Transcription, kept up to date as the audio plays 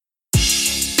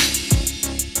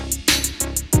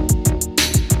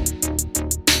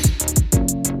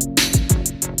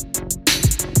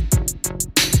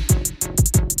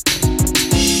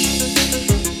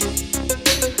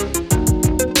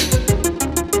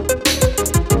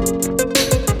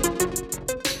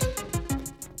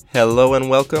Hello and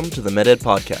welcome to the MedEd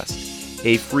Podcast,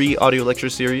 a free audio lecture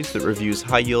series that reviews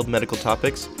high-yield medical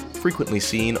topics frequently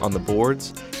seen on the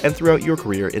boards and throughout your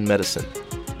career in medicine.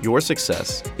 Your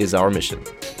success is our mission.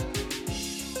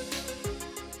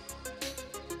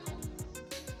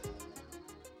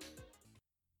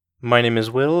 My name is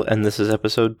Will, and this is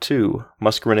episode 2,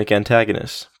 Muscarinic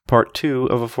Antagonists, part 2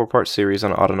 of a 4-part series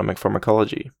on autonomic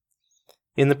pharmacology.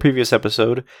 In the previous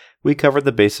episode, we covered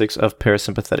the basics of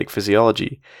parasympathetic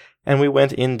physiology, and we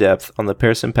went in depth on the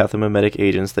parasympathomimetic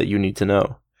agents that you need to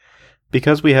know.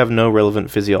 Because we have no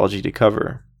relevant physiology to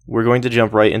cover, we're going to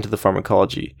jump right into the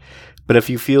pharmacology, but if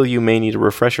you feel you may need a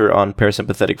refresher on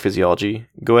parasympathetic physiology,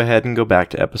 go ahead and go back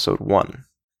to episode 1.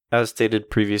 As stated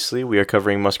previously, we are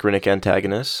covering muscarinic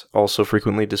antagonists, also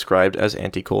frequently described as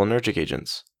anticholinergic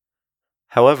agents.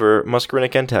 However,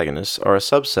 muscarinic antagonists are a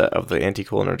subset of the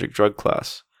anticholinergic drug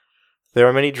class. There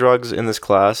are many drugs in this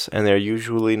class, and they are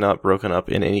usually not broken up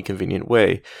in any convenient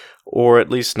way, or at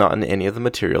least not in any of the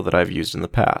material that I've used in the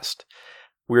past.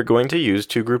 We're going to use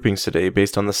 2 groupings today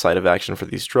based on the site of action for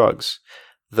these drugs,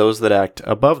 those that act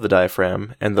above the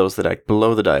diaphragm and those that act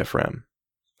below the diaphragm.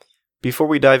 Before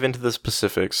we dive into the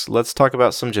specifics, let's talk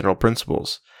about some general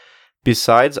principles.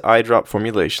 Besides eye drop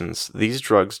formulations, these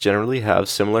drugs generally have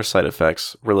similar side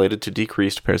effects related to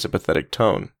decreased parasympathetic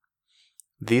tone.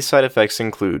 These side effects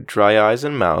include dry eyes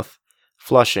and mouth,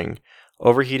 flushing,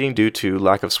 overheating due to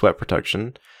lack of sweat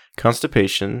production,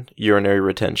 constipation, urinary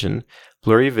retention,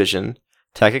 blurry vision,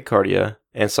 tachycardia,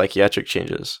 and psychiatric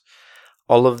changes.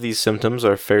 All of these symptoms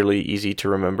are fairly easy to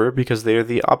remember because they are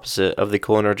the opposite of the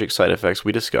cholinergic side effects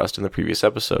we discussed in the previous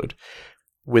episode,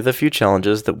 with a few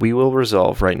challenges that we will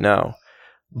resolve right now.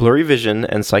 Blurry vision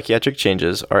and psychiatric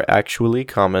changes are actually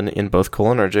common in both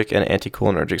cholinergic and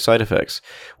anticholinergic side effects,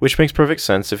 which makes perfect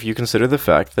sense if you consider the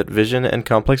fact that vision and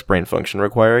complex brain function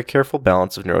require a careful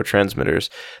balance of neurotransmitters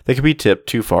that can be tipped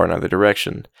too far in either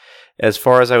direction. As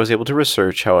far as I was able to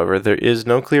research, however, there is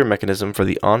no clear mechanism for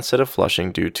the onset of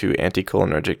flushing due to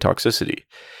anticholinergic toxicity.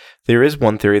 There is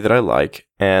one theory that I like,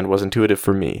 and was intuitive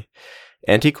for me.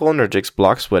 Anticholinergics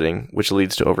block sweating, which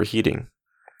leads to overheating.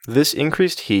 This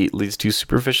increased heat leads to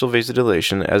superficial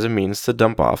vasodilation as a means to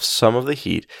dump off some of the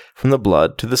heat from the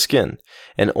blood to the skin,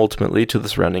 and ultimately to the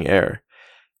surrounding air.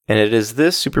 And it is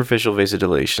this superficial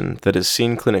vasodilation that is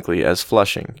seen clinically as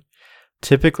flushing.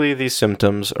 Typically, these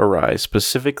symptoms arise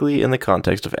specifically in the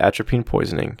context of atropine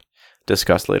poisoning,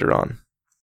 discussed later on.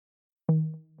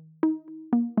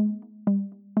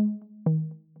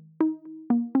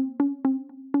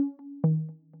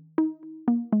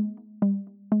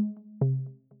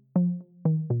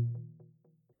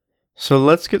 So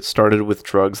let's get started with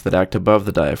drugs that act above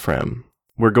the diaphragm.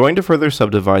 We're going to further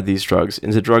subdivide these drugs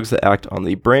into drugs that act on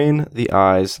the brain, the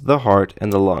eyes, the heart,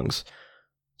 and the lungs.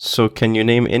 So can you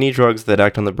name any drugs that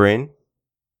act on the brain?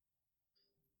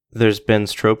 There's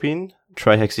benztropine,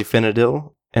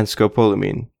 trihexyphenidyl, and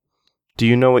scopolamine. Do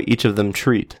you know what each of them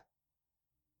treat?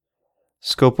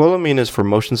 Scopolamine is for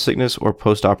motion sickness or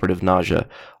postoperative nausea.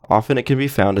 Often it can be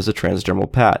found as a transdermal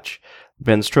patch.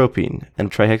 Benztropine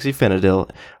and trihexyphenidyl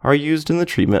are used in the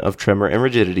treatment of tremor and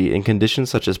rigidity in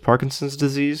conditions such as Parkinson's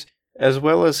disease, as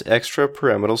well as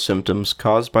extrapyramidal symptoms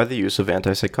caused by the use of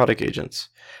antipsychotic agents.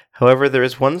 However, there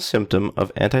is one symptom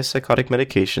of antipsychotic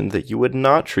medication that you would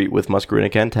not treat with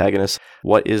muscarinic antagonists.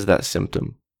 What is that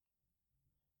symptom?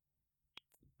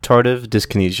 Tardive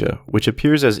dyskinesia, which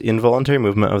appears as involuntary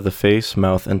movement of the face,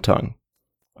 mouth, and tongue.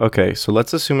 Okay, so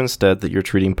let's assume instead that you're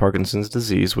treating Parkinson's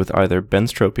disease with either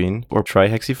benztropine or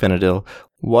trihexyphenidyl.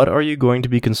 What are you going to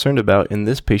be concerned about in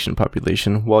this patient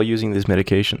population while using these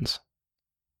medications?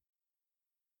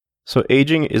 So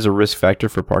aging is a risk factor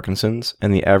for Parkinson's,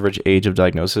 and the average age of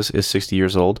diagnosis is 60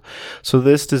 years old, so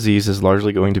this disease is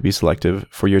largely going to be selective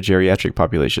for your geriatric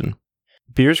population.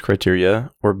 Beer's criteria,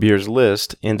 or Beer's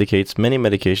list, indicates many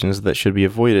medications that should be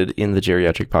avoided in the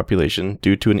geriatric population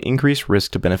due to an increased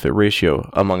risk-to-benefit ratio,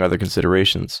 among other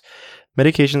considerations.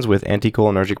 Medications with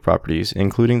anticholinergic properties,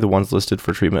 including the ones listed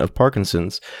for treatment of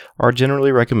Parkinson's, are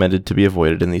generally recommended to be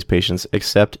avoided in these patients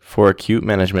except for acute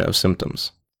management of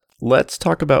symptoms. Let's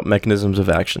talk about mechanisms of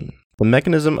action. The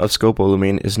mechanism of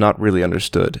scopolamine is not really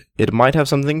understood. It might have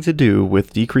something to do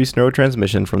with decreased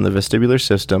neurotransmission from the vestibular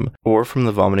system or from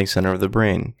the vomiting center of the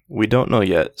brain. We don't know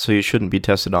yet, so you shouldn't be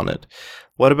tested on it.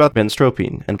 What about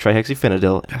benztropine and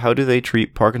trihexyphenidyl? How do they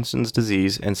treat Parkinson's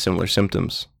disease and similar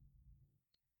symptoms?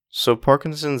 So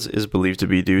Parkinson's is believed to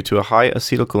be due to a high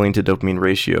acetylcholine to dopamine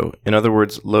ratio, in other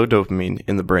words, low dopamine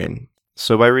in the brain.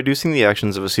 So by reducing the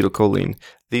actions of acetylcholine,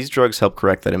 these drugs help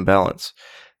correct that imbalance.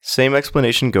 Same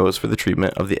explanation goes for the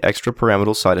treatment of the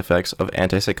extrapyramidal side effects of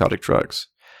antipsychotic drugs.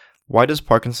 Why does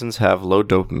Parkinson's have low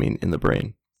dopamine in the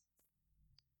brain?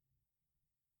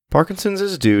 Parkinson's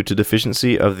is due to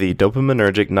deficiency of the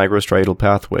dopaminergic nigrostriatal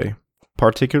pathway,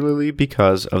 particularly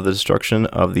because of the destruction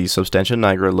of the substantia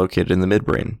nigra located in the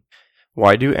midbrain.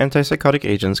 Why do antipsychotic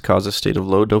agents cause a state of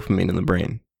low dopamine in the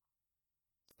brain?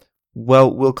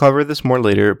 Well, we'll cover this more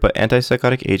later, but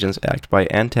antipsychotic agents act by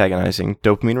antagonizing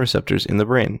dopamine receptors in the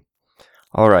brain.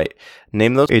 Alright,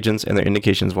 name those agents and their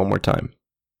indications one more time.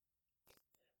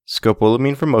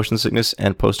 Scopolamine for motion sickness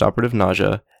and postoperative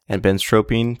nausea, and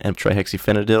benztropine and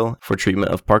trihexyphenidyl for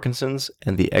treatment of Parkinson's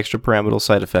and the extrapyramidal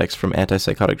side effects from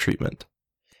antipsychotic treatment.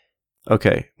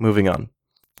 Okay, moving on.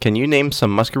 Can you name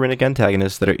some muscarinic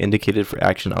antagonists that are indicated for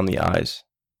action on the eyes?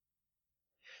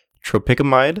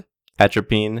 Tropicamide,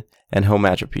 atropine, and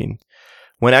homatropine.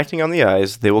 When acting on the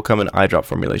eyes, they will come in eye drop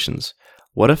formulations.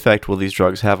 What effect will these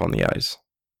drugs have on the eyes?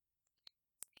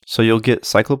 So you'll get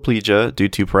cycloplegia due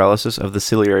to paralysis of the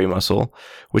ciliary muscle,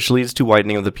 which leads to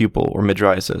widening of the pupil, or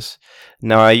mydriasis.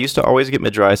 Now, I used to always get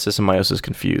mydriasis and meiosis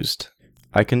confused.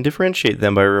 I can differentiate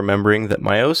them by remembering that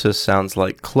meiosis sounds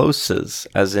like closes,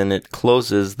 as in it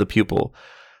closes the pupil.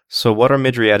 So what are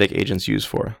mydriatic agents used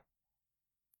for?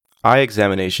 Eye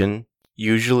examination,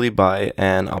 usually by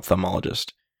an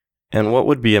ophthalmologist. And what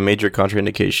would be a major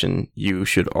contraindication you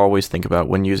should always think about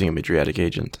when using a mydriatic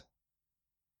agent?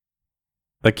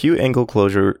 Acute angle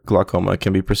closure glaucoma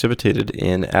can be precipitated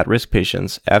in at-risk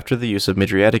patients after the use of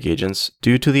mydriatic agents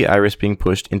due to the iris being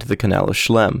pushed into the canal of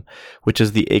Schlemm, which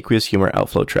is the aqueous humor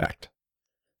outflow tract.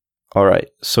 Alright,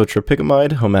 so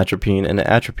tropicamide, homatropine, and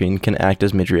atropine can act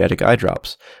as mydriatic eye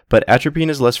drops, but atropine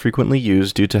is less frequently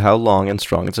used due to how long and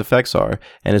strong its effects are,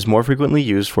 and is more frequently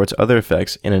used for its other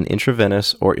effects in an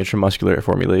intravenous or intramuscular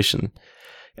formulation.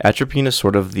 Atropine is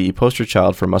sort of the poster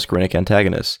child for muscarinic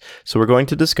antagonists, so we're going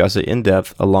to discuss it in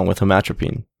depth along with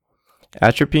homatropine.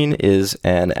 Atropine is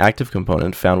an active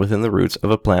component found within the roots of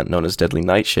a plant known as deadly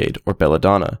nightshade, or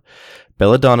belladonna.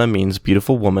 Belladonna means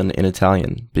beautiful woman in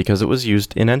Italian, because it was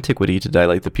used in antiquity to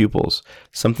dilate the pupils,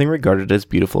 something regarded as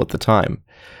beautiful at the time.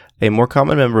 A more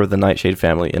common member of the nightshade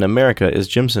family in America is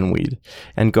Jimson weed,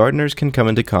 and gardeners can come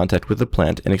into contact with the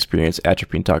plant and experience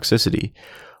atropine toxicity.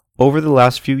 Over the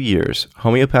last few years,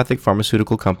 homeopathic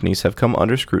pharmaceutical companies have come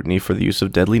under scrutiny for the use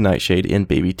of deadly nightshade in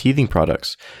baby teething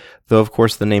products, though of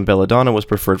course the name belladonna was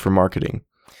preferred for marketing.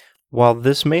 While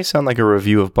this may sound like a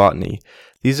review of botany,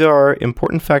 these are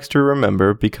important facts to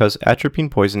remember because atropine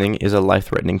poisoning is a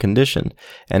life-threatening condition,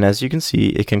 and as you can see,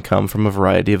 it can come from a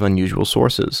variety of unusual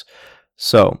sources.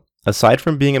 So, aside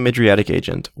from being a mydriatic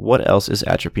agent, what else is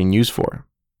atropine used for?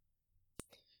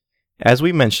 As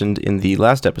we mentioned in the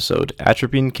last episode,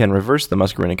 atropine can reverse the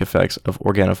muscarinic effects of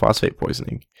organophosphate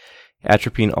poisoning.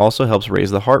 Atropine also helps raise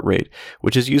the heart rate,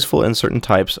 which is useful in certain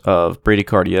types of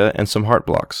bradycardia and some heart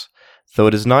blocks, though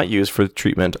it is not used for the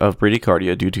treatment of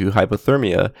bradycardia due to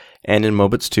hypothermia and in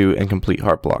Mobitz 2 and complete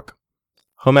heart block.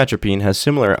 Homatropine has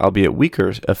similar, albeit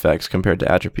weaker, effects compared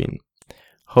to atropine.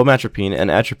 Homatropine and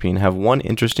atropine have one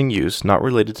interesting use not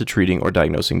related to treating or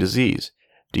diagnosing disease.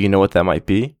 Do you know what that might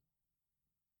be?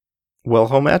 Well,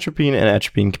 homatropine and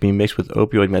atropine can be mixed with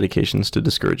opioid medications to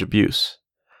discourage abuse.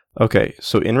 Okay,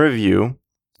 so in review,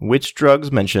 which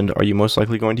drugs mentioned are you most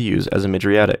likely going to use as a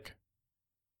mydriatic?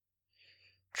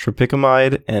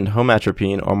 Tropicamide and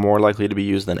homatropine are more likely to be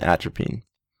used than atropine.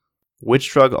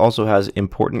 Which drug also has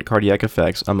important cardiac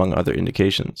effects among other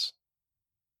indications?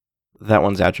 That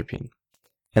one's atropine.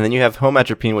 And then you have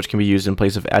homatropine, which can be used in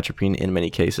place of atropine in many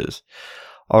cases.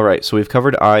 Alright, so we've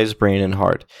covered eyes, brain, and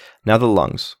heart. Now the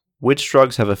lungs. Which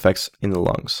drugs have effects in the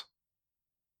lungs?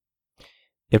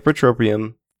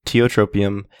 Ipratropium,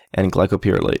 tiotropium, and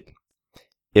glycopyrrolate.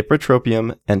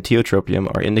 Ipratropium and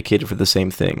tiotropium are indicated for the same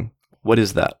thing. What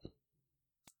is that?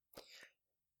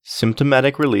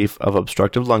 Symptomatic relief of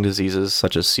obstructive lung diseases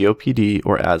such as COPD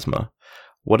or asthma.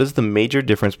 What is the major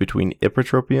difference between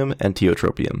ipratropium and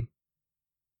tiotropium?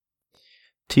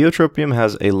 Tiotropium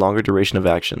has a longer duration of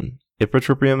action.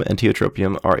 Ipratropium and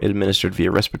tiotropium are administered via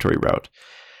respiratory route.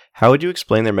 How would you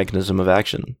explain their mechanism of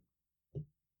action?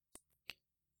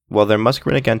 Well, they're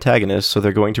muscarinic antagonists, so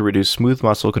they're going to reduce smooth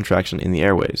muscle contraction in the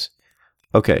airways.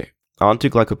 Okay, on to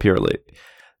glycopyrrolate.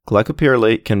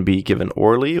 Glycopyrrolate can be given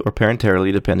orally or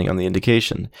parenterally depending on the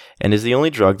indication, and is the only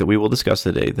drug that we will discuss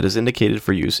today that is indicated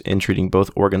for use in treating both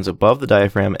organs above the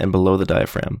diaphragm and below the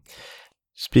diaphragm.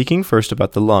 Speaking first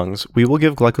about the lungs, we will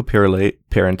give glycopyrrolate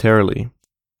parenterally.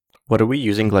 What are we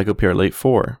using glycopyrrolate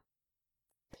for?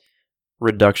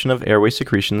 Reduction of airway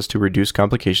secretions to reduce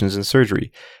complications in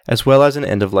surgery, as well as in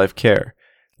end-of-life care.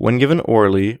 When given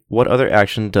orally, what other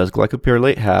action does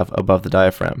glycopyrrolate have above the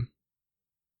diaphragm?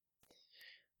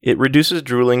 It reduces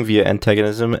drooling via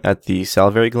antagonism at the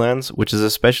salivary glands, which is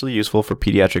especially useful for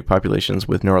pediatric populations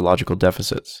with neurological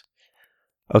deficits.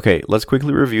 Okay, let's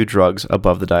quickly review drugs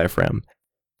above the diaphragm.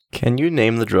 Can you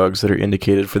name the drugs that are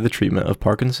indicated for the treatment of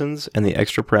Parkinson's and the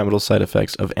extrapyramidal side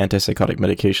effects of antipsychotic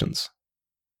medications?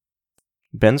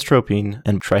 Benztropine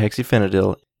and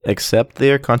trihexyphenidyl, except they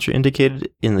are contraindicated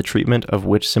in the treatment of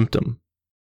which symptom?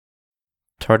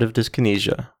 Tardive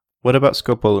dyskinesia. What about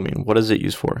scopolamine? What is it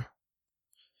used for?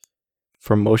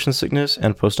 For motion sickness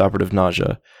and postoperative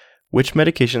nausea, which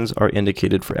medications are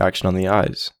indicated for action on the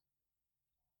eyes?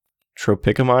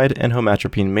 Tropicamide and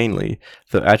homatropine mainly,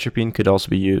 though atropine could also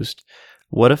be used.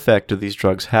 What effect do these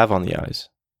drugs have on the eyes?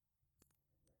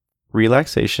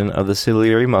 Relaxation of the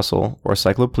ciliary muscle, or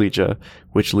cycloplegia,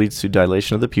 which leads to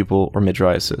dilation of the pupil or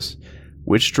mydriasis.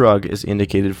 Which drug is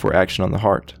indicated for action on the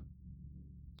heart?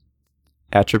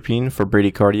 Atropine for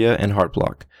bradycardia and heart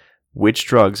block. Which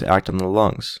drugs act on the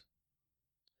lungs?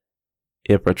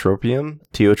 Ipratropium,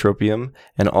 tiotropium,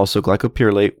 and also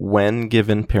glycopyrrolate when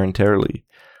given parenterally.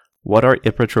 What are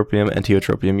ipratropium and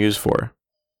tiotropium used for?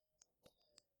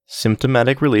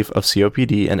 Symptomatic relief of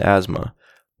COPD and asthma.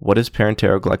 What is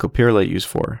parenteroglycopyrrolate used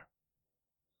for?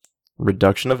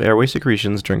 Reduction of airway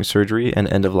secretions during surgery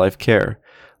and end-of-life care.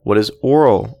 What is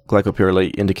oral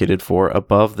glycopyrrolate indicated for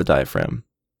above the diaphragm?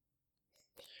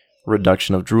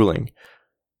 Reduction of drooling.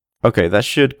 Okay, that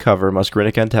should cover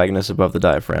muscarinic antagonists above the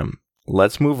diaphragm.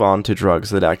 Let's move on to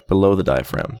drugs that act below the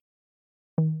diaphragm.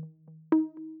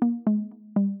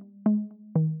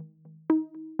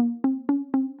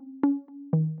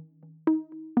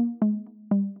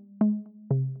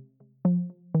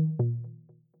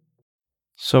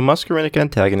 So muscarinic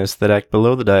antagonists that act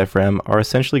below the diaphragm are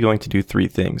essentially going to do three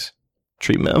things: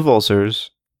 treatment of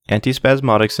ulcers,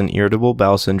 antispasmodics in irritable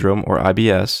bowel syndrome or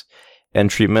IBS, and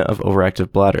treatment of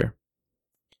overactive bladder.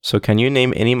 So can you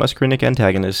name any muscarinic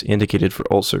antagonists indicated for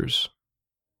ulcers?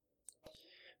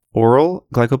 Oral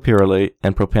glycopyrrolate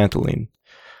and propanthyline.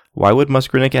 Why would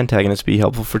muscarinic antagonists be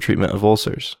helpful for treatment of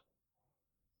ulcers?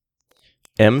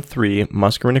 M3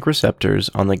 muscarinic receptors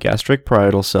on the gastric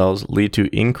parietal cells lead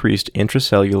to increased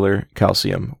intracellular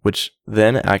calcium, which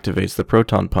then activates the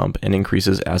proton pump and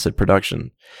increases acid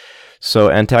production. So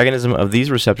antagonism of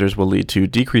these receptors will lead to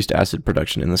decreased acid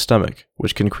production in the stomach,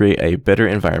 which can create a better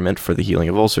environment for the healing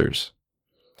of ulcers.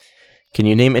 Can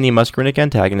you name any muscarinic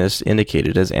antagonists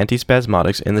indicated as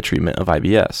antispasmodics in the treatment of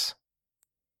IBS?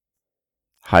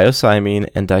 Hyoscyamine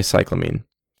and dicyclamine.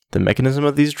 The mechanism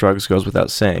of these drugs goes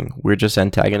without saying. We're just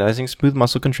antagonizing smooth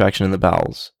muscle contraction in the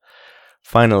bowels.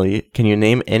 Finally, can you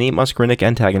name any muscarinic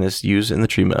antagonists used in the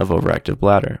treatment of overactive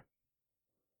bladder?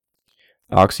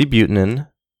 Oxybutynin,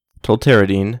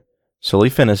 tolterodine,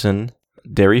 solifenacin,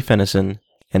 darifenacin,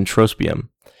 and trospium.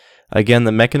 Again,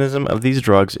 the mechanism of these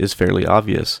drugs is fairly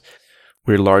obvious.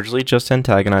 We're largely just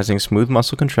antagonizing smooth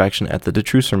muscle contraction at the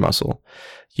detrusor muscle.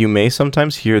 You may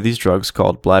sometimes hear these drugs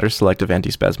called bladder-selective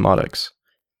antispasmodics.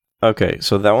 Okay,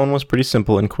 so that one was pretty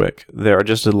simple and quick. There are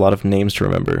just a lot of names to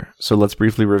remember, so let's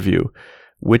briefly review.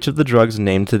 Which of the drugs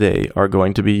named today are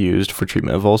going to be used for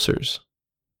treatment of ulcers?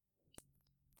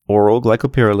 Oral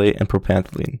glycopyrrolate and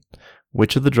propanthyline.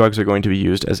 Which of the drugs are going to be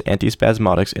used as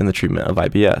antispasmodics in the treatment of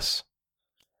IBS?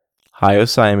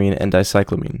 Hyoscyamine and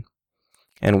dicyclamine.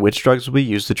 And which drugs will be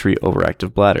used to treat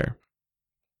overactive bladder?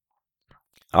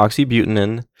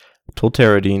 Oxybutynin,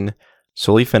 tolterodine,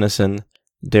 solifenacin,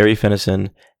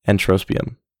 darifenacin, and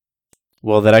trospium.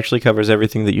 Well, that actually covers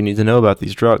everything that you need to know about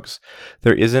these drugs.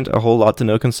 There isn't a whole lot to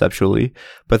know conceptually,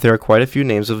 but there are quite a few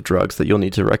names of drugs that you'll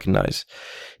need to recognize.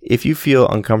 If you feel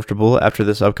uncomfortable after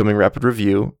this upcoming rapid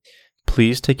review,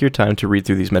 please take your time to read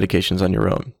through these medications on your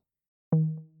own.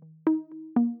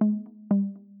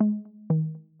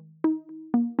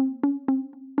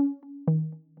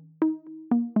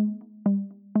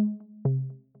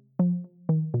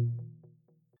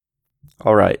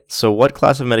 Alright, so what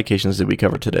class of medications did we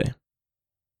cover today?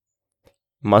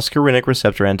 Muscarinic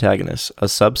receptor antagonists, a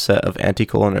subset of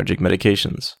anticholinergic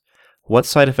medications. What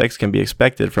side effects can be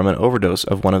expected from an overdose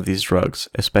of one of these drugs,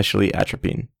 especially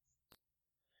atropine?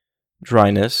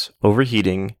 Dryness,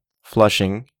 overheating,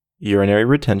 flushing, urinary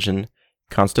retention,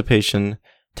 constipation,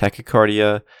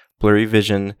 tachycardia, blurry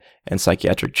vision, and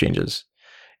psychiatric changes.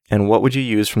 And what would you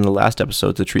use from the last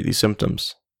episode to treat these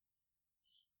symptoms?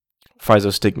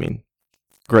 Physostigmine.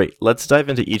 Great, let's dive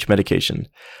into each medication.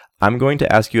 I'm going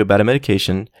to ask you about a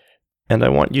medication, and I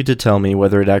want you to tell me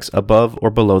whether it acts above or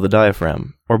below the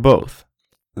diaphragm, or both.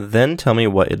 Then tell me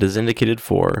what it is indicated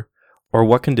for, or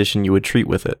what condition you would treat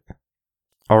with it.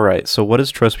 Alright, so what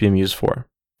is trospium used for?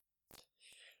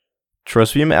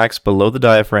 Trospium acts below the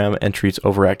diaphragm and treats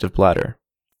overactive bladder.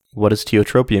 What is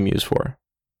tiotropium used for?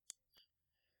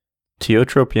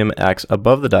 Tiotropium acts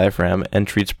above the diaphragm and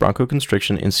treats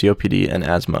bronchoconstriction in COPD and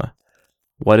asthma.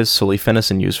 What is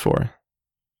solifenacin used for?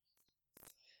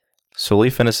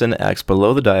 Solifenacin acts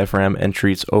below the diaphragm and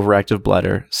treats overactive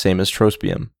bladder, same as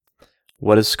trospium.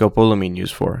 What is scopolamine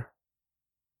used for?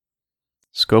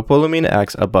 Scopolamine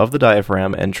acts above the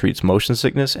diaphragm and treats motion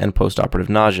sickness and postoperative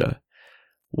nausea.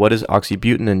 What is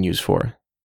oxybutynin used for?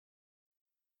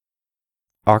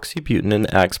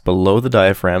 Oxybutynin acts below the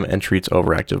diaphragm and treats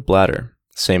overactive bladder,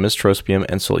 same as trospium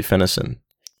and solifenacin.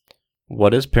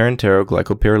 What is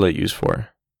parenteroglycopyrrolate used for?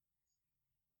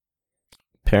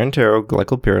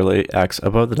 Parenteroglycopyrrolate acts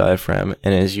above the diaphragm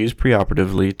and is used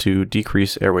preoperatively to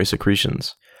decrease airway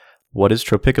secretions. What is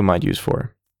tropicamide used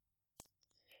for?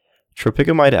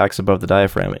 Tropicamide acts above the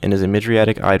diaphragm and is a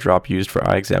mydriatic eye drop used for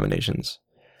eye examinations.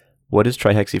 What is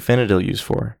trihexyphenidyl used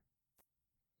for?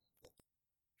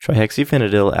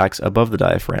 Trihexyphenidyl acts above the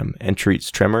diaphragm and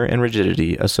treats tremor and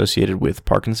rigidity associated with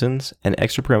Parkinson's and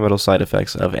extrapyramidal side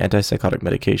effects of antipsychotic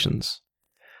medications.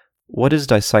 What is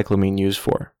dicyclomine used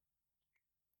for?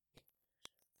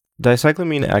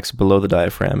 Dicyclomine acts below the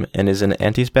diaphragm and is an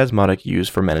antispasmodic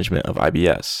used for management of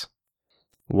IBS.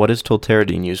 What is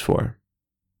tolterodine used for?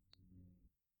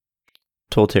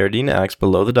 Tolterodine acts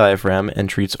below the diaphragm and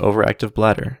treats overactive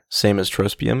bladder, same as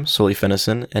trospium,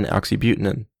 solifenacin, and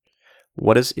oxybutynin.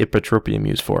 What is ipratropium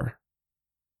used for?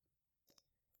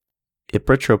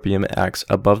 Ipratropium acts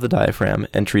above the diaphragm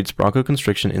and treats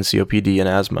bronchoconstriction in COPD and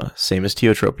asthma, same as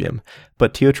tiotropium,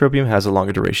 but tiotropium has a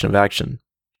longer duration of action.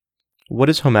 What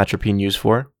is homatropine used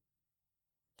for?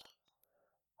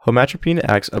 Homatropine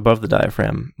acts above the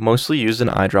diaphragm, mostly used in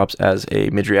eye drops as a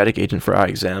mydriatic agent for eye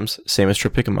exams, same as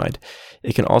tropicamide.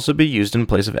 It can also be used in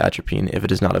place of atropine if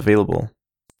it is not available.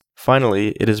 Finally,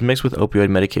 it is mixed with opioid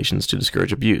medications to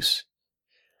discourage abuse.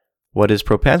 What is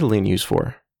propanthyline used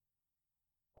for?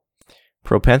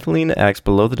 Propanthyline acts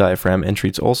below the diaphragm and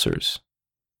treats ulcers.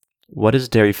 What is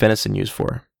darifenacin used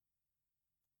for?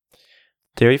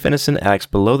 Darifenacin acts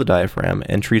below the diaphragm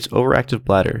and treats overactive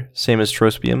bladder, same as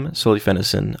trospium,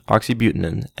 solifenacin,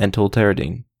 oxybutynin, and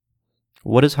tolterodine.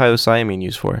 What is hyoscyamine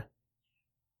used for?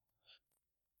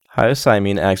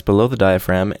 Hyoscyamine acts below the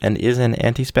diaphragm and is an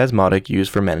antispasmodic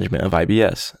used for management of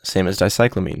IBS, same as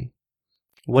dicyclomine.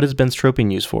 What is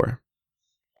benztropine used for?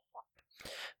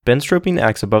 Benztropine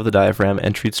acts above the diaphragm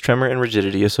and treats tremor and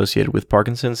rigidity associated with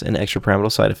Parkinson's and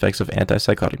extrapyramidal side effects of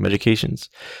antipsychotic medications,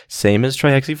 same as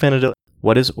trihexyphenidyl.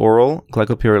 What is oral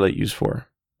glycopyrrolate used for?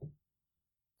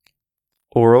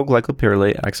 Oral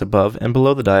glycopyrrolate acts above and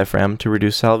below the diaphragm to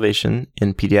reduce salivation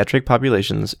in pediatric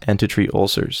populations and to treat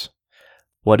ulcers.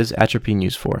 What is atropine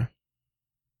used for?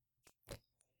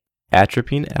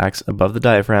 Atropine acts above the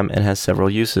diaphragm and has several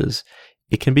uses.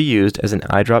 It can be used as an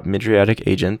eye drop mydriatic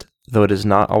agent, though it is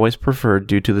not always preferred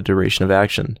due to the duration of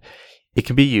action. It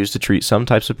can be used to treat some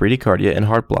types of bradycardia and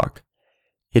heart block.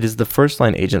 It is the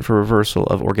first-line agent for reversal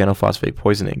of organophosphate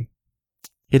poisoning.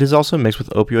 It is also mixed with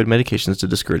opioid medications to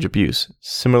discourage abuse,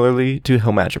 similarly to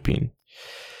homatropine.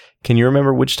 Can you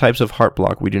remember which types of heart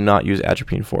block we do not use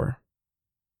atropine for?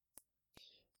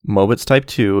 Mobitz type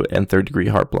 2 and third-degree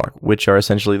heart block, which are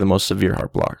essentially the most severe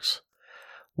heart blocks.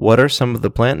 What are some of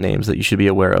the plant names that you should be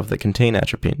aware of that contain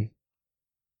atropine?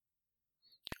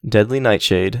 Deadly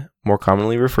nightshade, more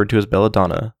commonly referred to as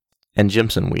belladonna, and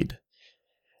Jimson weed.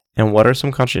 And what are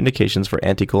some contraindications for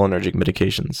anticholinergic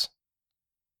medications?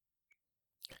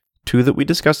 Two that we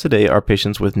discussed today are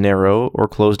patients with narrow or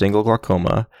closed-angle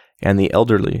glaucoma and the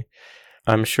elderly.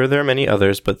 I'm sure there are many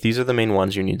others, but these are the main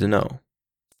ones you need to know.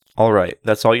 Alright,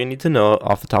 that's all you need to know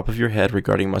off the top of your head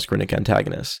regarding muscarinic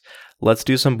antagonists. Let's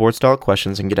do some board-style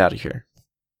questions and get out of here.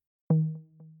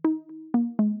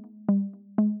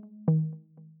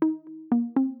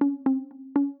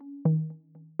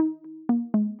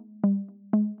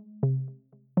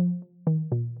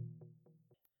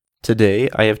 Today,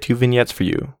 I have two vignettes for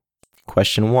you.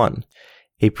 Question 1.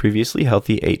 A previously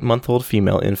healthy 8-month-old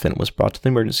female infant was brought to the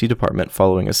emergency department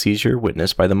following a seizure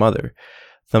witnessed by the mother.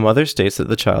 The mother states that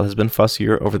the child has been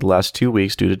fussier over the last 2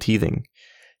 weeks due to teething.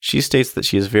 She states that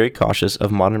she is very cautious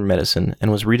of modern medicine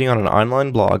and was reading on an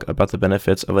online blog about the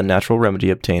benefits of a natural remedy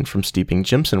obtained from steeping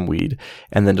Jimson weed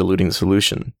and then diluting the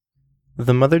solution.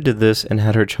 The mother did this and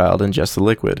had her child ingest the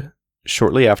liquid.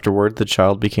 Shortly afterward, the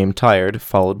child became tired,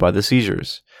 followed by the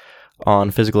seizures.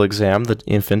 On physical exam, the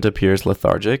infant appears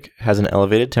lethargic, has an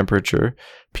elevated temperature,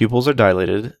 pupils are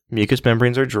dilated, mucous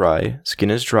membranes are dry, skin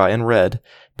is dry and red,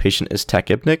 patient is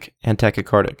tachypnic and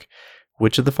tachycardic.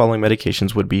 Which of the following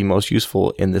medications would be most useful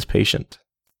in this patient?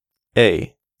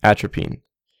 A. Atropine.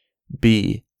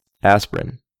 B.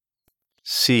 Aspirin.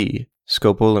 C.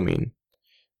 scopolamine,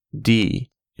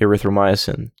 D.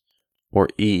 erythromycin, or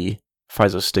E.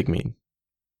 physostigmine?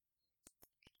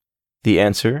 The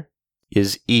answer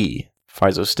is E.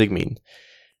 physostigmine.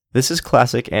 This is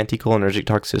classic anticholinergic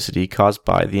toxicity caused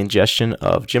by the ingestion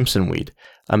of Jimson weed,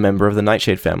 a member of the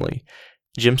nightshade family.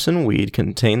 Jimson weed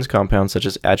contains compounds such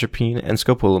as atropine and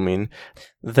scopolamine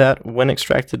that, when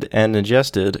extracted and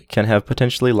ingested, can have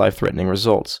potentially life-threatening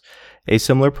results. A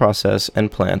similar process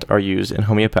and plant are used in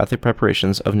homeopathic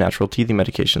preparations of natural teething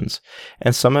medications,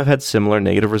 and some have had similar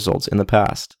negative results in the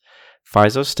past.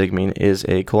 Physostigmine is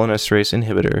a cholinesterase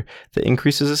inhibitor that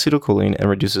increases acetylcholine and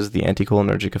reduces the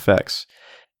anticholinergic effects.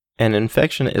 An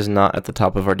infection is not at the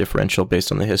top of our differential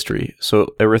based on the history,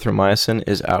 so erythromycin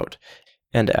is out,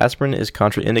 and aspirin is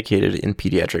contraindicated in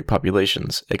pediatric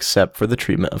populations, except for the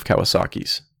treatment of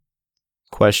Kawasaki's.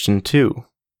 Question 2.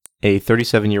 A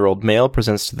 37-year-old male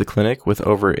presents to the clinic with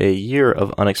over a year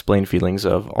of unexplained feelings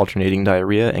of alternating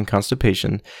diarrhea and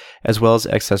constipation, as well as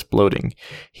excess bloating.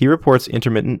 He reports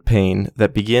intermittent pain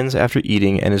that begins after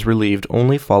eating and is relieved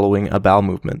only following a bowel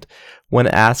movement. When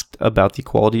asked about the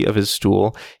quality of his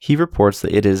stool, he reports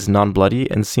that it is non-bloody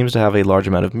and seems to have a large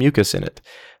amount of mucus in it.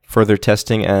 Further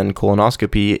testing and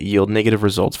colonoscopy yield negative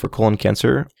results for colon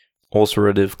cancer,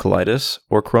 ulcerative colitis,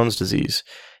 or Crohn's disease.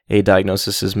 A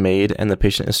diagnosis is made and the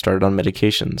patient is started on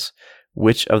medications.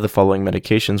 Which of the following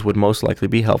medications would most likely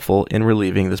be helpful in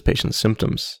relieving this patient's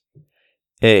symptoms?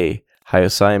 A.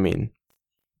 Hyoscyamine,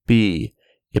 B.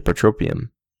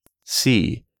 Ipratropium,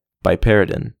 C.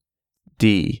 Biparidin,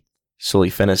 D.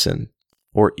 Sulifenicin,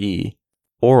 or E.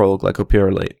 Oral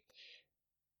glycopyrrolate?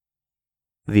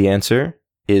 The answer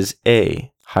is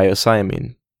A.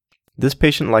 Hyoscyamine. This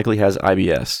patient likely has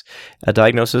IBS, a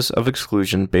diagnosis of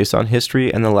exclusion based on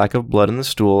history and the lack of blood in the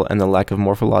stool and the lack of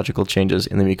morphological changes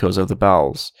in the mucosa of the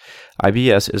bowels.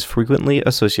 IBS is frequently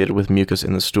associated with mucus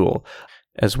in the stool,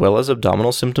 as well as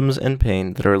abdominal symptoms and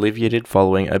pain that are alleviated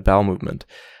following a bowel movement.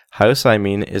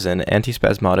 Hyoscyamine is an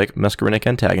antispasmodic muscarinic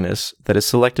antagonist that is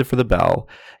selective for the bowel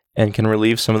and can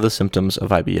relieve some of the symptoms of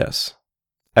IBS.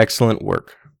 Excellent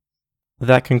work.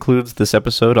 That concludes this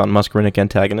episode on muscarinic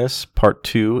antagonists, part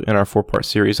 2 in our 4-part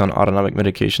series on autonomic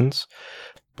medications.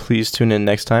 Please tune in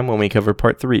next time when we cover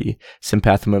part 3,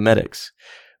 sympathomimetics.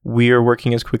 We are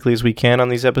working as quickly as we can on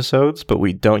these episodes, but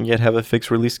we don't yet have a fixed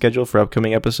release schedule for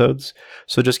upcoming episodes,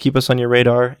 so just keep us on your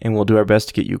radar and we'll do our best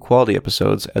to get you quality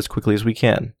episodes as quickly as we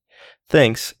can.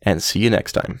 Thanks, and see you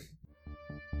next time.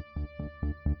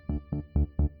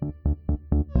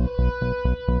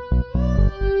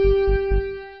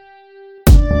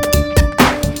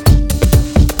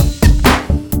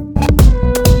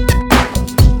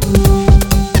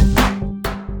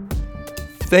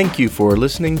 Thank you for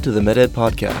listening to the MedEd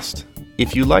Podcast.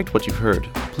 If you liked what you've heard,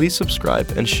 please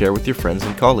subscribe and share with your friends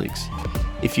and colleagues.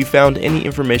 If you found any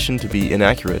information to be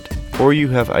inaccurate, or you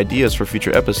have ideas for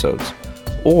future episodes,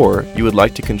 or you would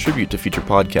like to contribute to future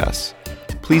podcasts,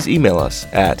 please email us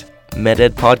at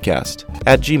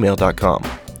mededpodcast@gmail.com.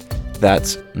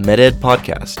 That's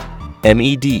mededpodcast,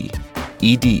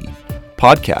 MEDED,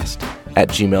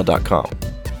 podcast@gmail.com.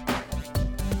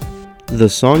 The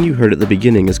song you heard at the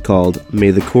beginning is called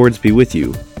May the Chords Be With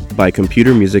You by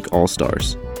Computer Music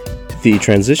All-Stars. The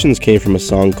transitions came from a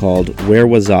song called Where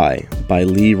Was I by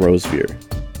Lee Rosevere.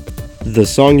 The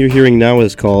song you're hearing now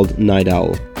is called Night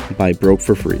Owl by Broke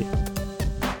for Free.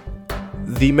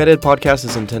 The MedEd Podcast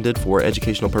is intended for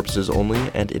educational purposes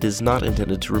only, and it is not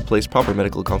intended to replace proper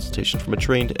medical consultation from a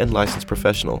trained and licensed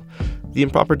professional. The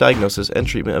improper diagnosis and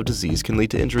treatment of disease can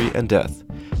lead to injury and death.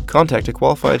 Contact a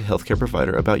qualified healthcare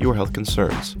provider about your health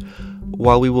concerns.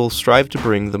 While we will strive to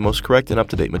bring the most correct and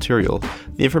up-to-date material,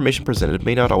 the information presented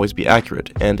may not always be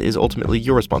accurate and is ultimately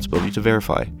your responsibility to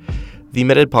verify. The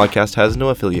MedEd Podcast has no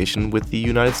affiliation with the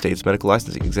United States Medical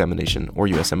Licensing Examination, or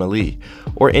USMLE,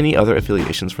 or any other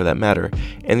affiliations for that matter,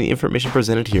 and the information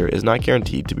presented here is not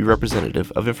guaranteed to be representative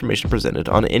of information presented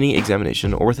on any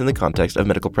examination or within the context of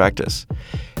medical practice.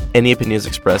 Any opinions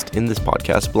expressed in this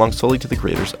podcast belong solely to the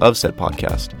creators of said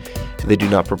podcast. They do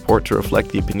not purport to reflect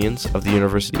the opinions of the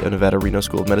University of Nevada, Reno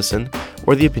School of Medicine,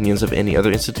 or the opinions of any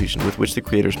other institution with which the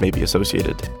creators may be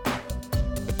associated.